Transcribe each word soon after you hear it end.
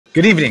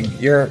Good evening.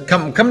 You're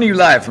coming to you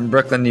live from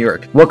Brooklyn, New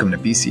York. Welcome to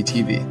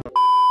BCTV.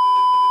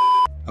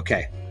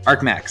 Okay,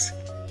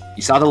 ArcMax.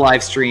 You saw the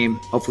live stream.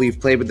 Hopefully you've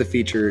played with the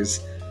features.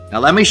 Now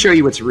let me show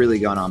you what's really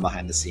going on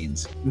behind the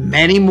scenes.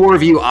 Many more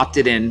of you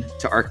opted in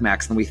to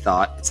ArcMax than we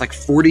thought. It's like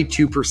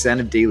 42%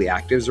 of daily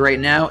actives right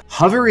now.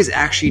 Hover is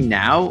actually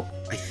now,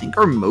 I think,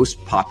 our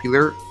most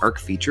popular Arc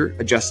feature,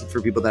 adjusted for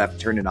people that have to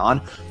turn it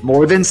on.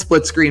 More than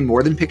split screen,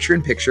 more than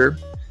picture-in-picture.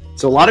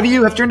 So a lot of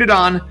you have turned it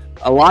on.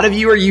 A lot of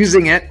you are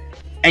using it.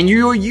 And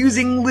you're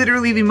using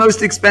literally the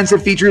most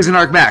expensive features in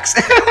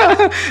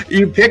ArcMax.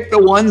 You pick the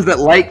ones that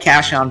light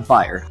cache on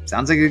fire.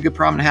 Sounds like a good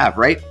problem to have,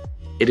 right?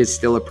 It is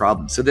still a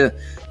problem. So the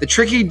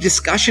tricky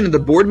discussion of the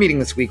board meeting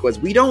this week was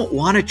we don't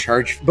want to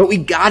charge, but we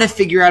got to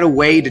figure out a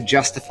way to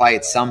justify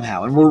it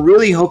somehow. And we're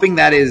really hoping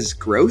that is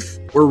growth.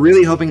 We're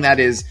really hoping that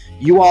is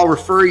you all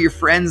refer your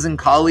friends and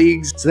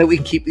colleagues so that we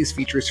can keep these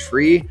features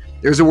free.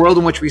 There's a world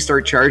in which we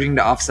start charging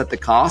to offset the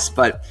cost,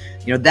 but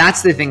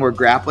that's the thing we're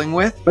grappling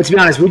with. But to be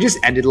honest, we just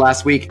ended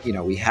last week.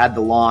 We had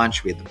the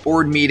launch, we had the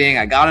board meeting,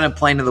 I got on a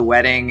plane to the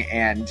wedding,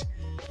 and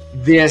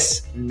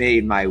this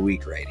made my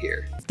week right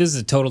here. This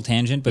is a total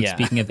tangent, but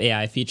speaking of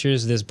AI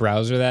features, this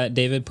browser that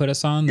David put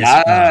us on, this,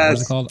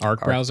 what's it called? Arc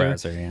browser,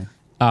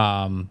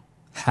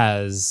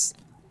 has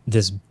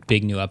this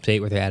big new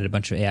update where they added a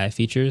bunch of AI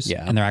features,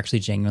 and they're actually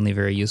genuinely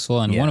very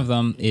useful. And one of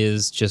them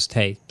is just,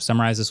 hey,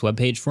 summarize this web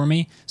page for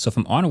me. So if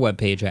I'm on a web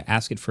page, I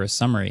ask it for a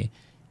summary,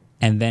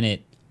 and then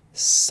it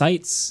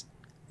cites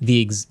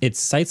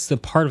the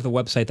part of the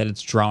website that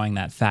it's drawing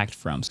that fact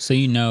from, so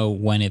you know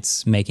when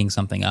it's making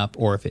something up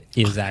or if it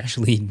is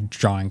actually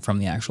drawing from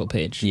the actual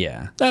page.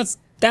 Yeah,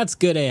 that's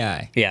good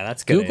AI. Yeah,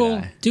 that's good. Google,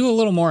 AI. Do a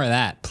little more of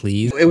that,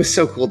 please. It was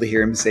so cool to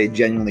hear him say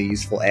genuinely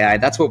useful AI.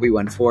 That's what we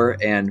went for,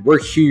 and we're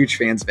huge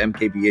fans of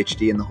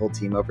MKBHD and the whole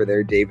team over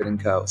there, David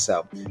and co.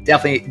 So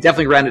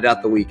definitely rounded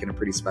out the week in a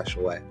pretty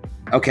special way.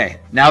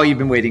 Okay, now what you've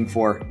been waiting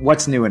for.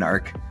 What's new in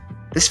Arc?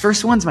 This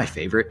first one's my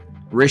favorite.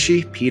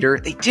 Rishi, Peter,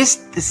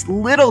 this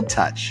little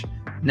touch.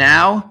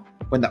 Now,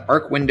 when the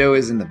Arc window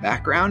is in the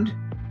background,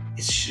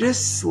 it's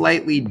just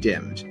slightly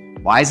dimmed.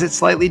 Why is it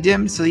slightly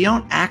dimmed? So you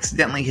don't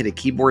accidentally hit a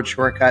keyboard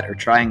shortcut or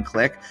try and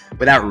click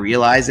without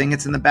realizing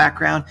it's in the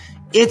background.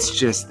 It's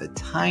just the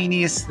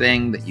tiniest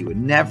thing that you would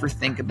never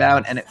think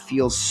about, and it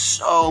feels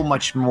so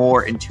much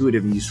more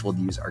intuitive and useful to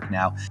use Arc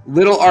now.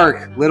 Little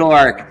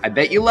Arc, I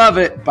bet you love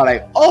it, but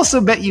I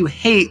also bet you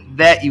hate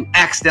that you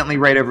accidentally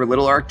write over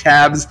little Arc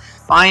tabs.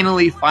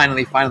 Finally,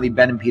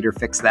 Ben and Peter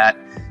fixed that.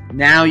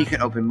 Now you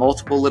can open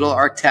multiple little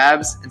Arc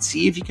tabs and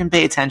see if you can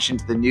pay attention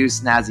to the new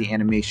snazzy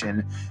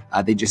animation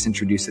they just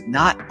introduced. It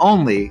not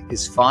only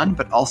is fun,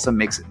 but also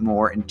makes it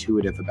more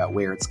intuitive about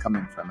where it's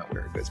coming from and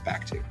where it goes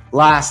back to.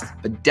 Last,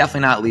 but definitely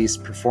not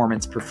least,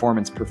 performance.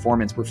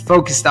 We're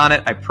focused on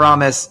it, I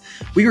promise.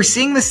 We were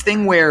seeing this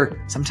thing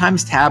where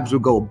sometimes tabs will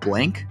go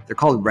blank. They're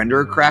called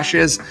renderer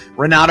crashes.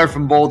 Renato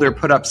from Boulder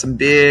put up some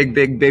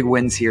big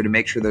wins here to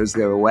make sure those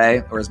go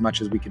away, or as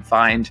much as we could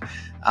find.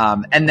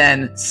 And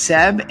then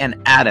Seb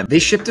and Adam, they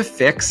shipped a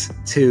fix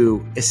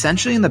to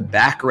essentially in the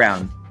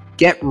background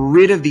get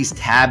rid of these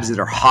tabs that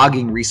are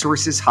hogging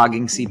resources,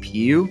 hogging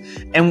CPU.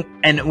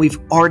 And we've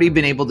already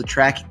been able to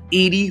track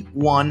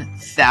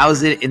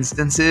 81,000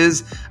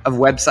 instances of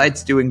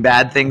websites doing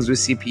bad things with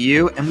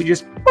CPU, and we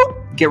just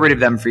get rid of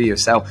them for you.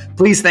 So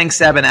please thank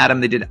Seb and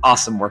Adam. They did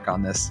awesome work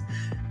on this.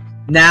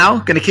 Now,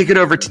 going to kick it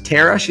over to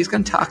Tara. She's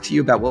going to talk to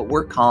you about what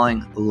we're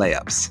calling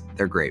layups.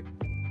 They're great.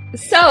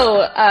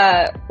 So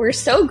we're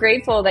so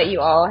grateful that you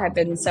all have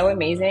been so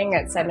amazing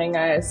at sending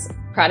us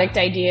product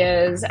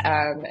ideas,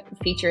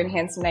 feature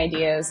enhancement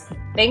ideas,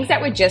 things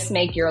that would just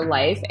make your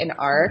life in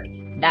Arc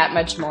that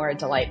much more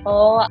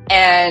delightful.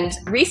 And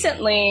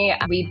recently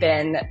we've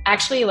been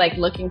actually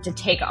looking to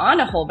take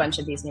on a whole bunch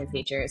of these new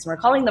features. We're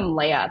calling them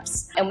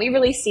layups. And we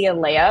really see a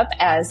layup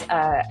as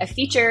a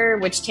feature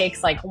which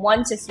takes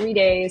 1 to 3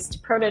 days to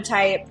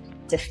prototype,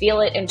 to feel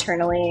it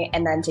internally,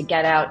 and then to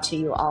get out to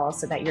you all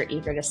so that you're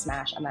eager to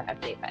smash on that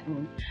update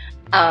button.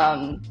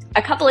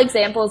 A couple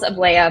examples of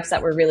layups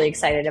that we're really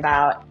excited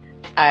about.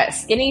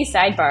 Skinny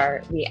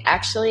sidebar, we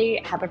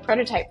actually have a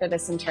prototype for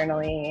this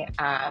internally.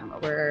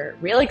 We're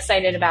real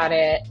excited about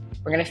it.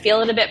 We're going to feel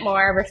it a bit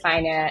more,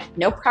 refine it.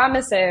 No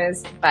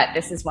promises, but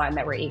this is one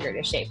that we're eager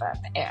to shape up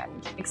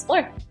and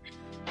explore.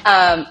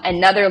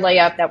 Another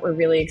layup that we're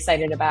really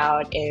excited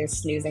about is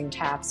snoozing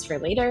tabs for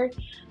later.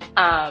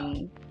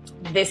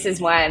 This is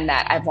one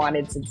that I've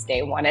wanted since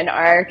day one in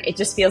Arc. It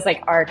just feels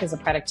like Arc is a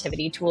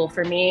productivity tool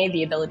for me.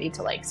 The ability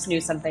to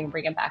snooze something,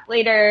 bring it back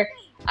later,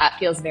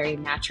 feels very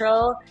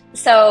natural.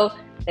 So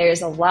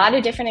there's a lot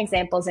of different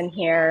examples in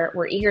here.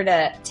 We're eager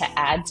to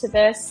add to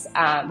this.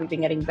 We've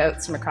been getting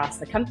votes from across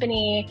the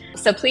company.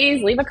 So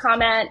please leave a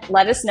comment.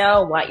 Let us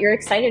know what you're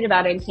excited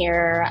about in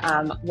here,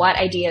 what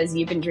ideas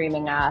you've been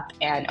dreaming up.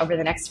 And over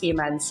the next few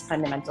months,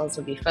 Fundamentals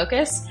will be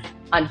focused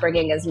on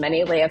bringing as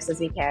many layups as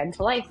we can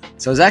to life.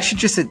 So I was actually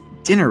just at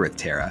dinner with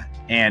Tara,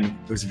 and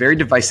it was a very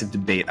divisive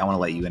debate I want to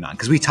let you in on,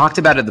 because we talked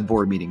about it at the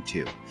board meeting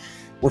too.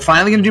 We're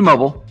finally going to do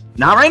mobile.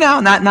 Not right now,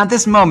 not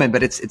this moment,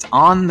 but it's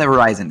on the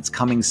horizon. It's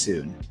coming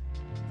soon.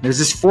 There's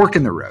this fork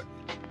in the road.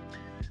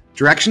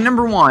 Direction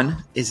number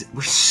one is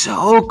we're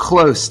so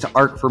close to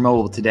Arc for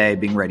mobile today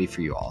being ready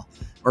for you all,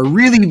 or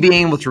really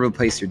being able to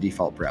replace your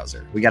default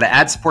browser. We got to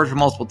add support for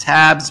multiple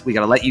tabs. We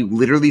got to let you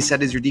literally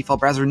set as your default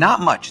browser.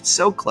 Not much. It's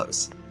so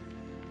close.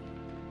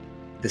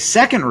 The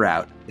second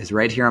route is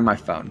right here on my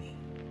phone.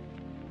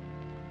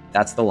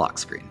 That's the lock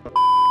screen.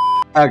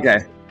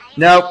 Okay.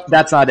 Nope,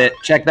 that's not it.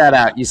 Check that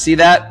out. You see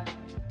that?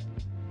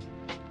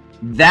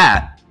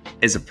 That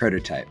is a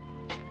prototype.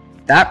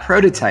 That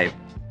prototype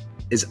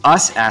is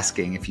us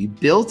asking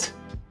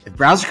if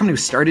browser company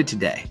started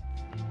today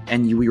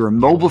and we were a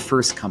mobile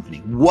first company,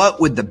 what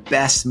would the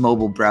best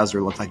mobile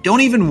browser look like?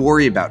 Don't even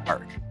worry about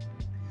Arc.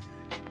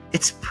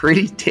 It's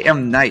pretty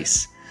damn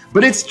nice,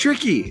 but it's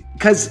tricky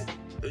because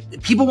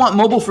people want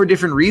mobile for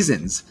different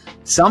reasons.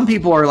 Some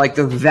people are like,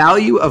 the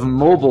value of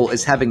mobile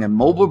is having a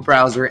mobile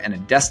browser and a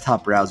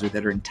desktop browser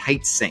that are in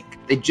tight sync.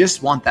 They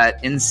just want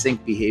that in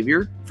sync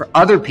behavior. For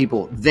other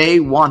people, they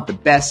want the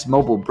best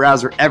mobile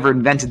browser ever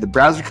invented the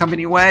browser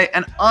company way.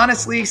 And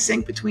honestly,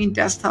 sync between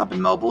desktop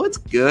and mobile, it's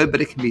good,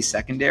 but it can be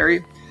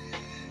secondary.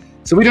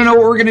 So we don't know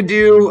what we're going to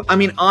do. I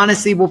mean,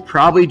 honestly, we'll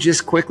probably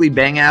just quickly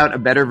bang out a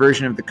better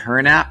version of the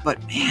current app.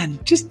 But man,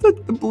 just the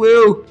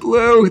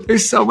blue,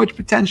 there's so much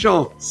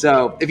potential.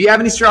 So if you have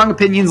any strong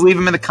opinions, leave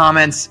them in the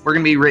comments. We're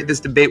going to be, this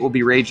debate will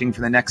be raging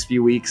for the next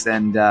few weeks.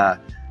 And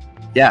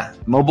yeah,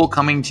 mobile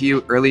coming to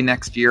you early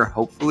next year,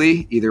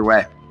 hopefully, either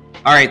way.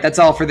 All right, that's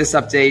all for this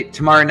update.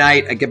 Tomorrow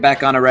night, I get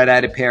back on a red eye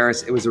to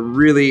Paris. It was a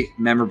really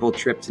memorable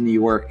trip to New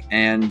York.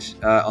 And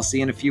I'll see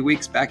you in a few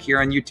weeks back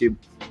here on YouTube.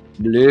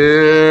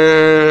 Blue.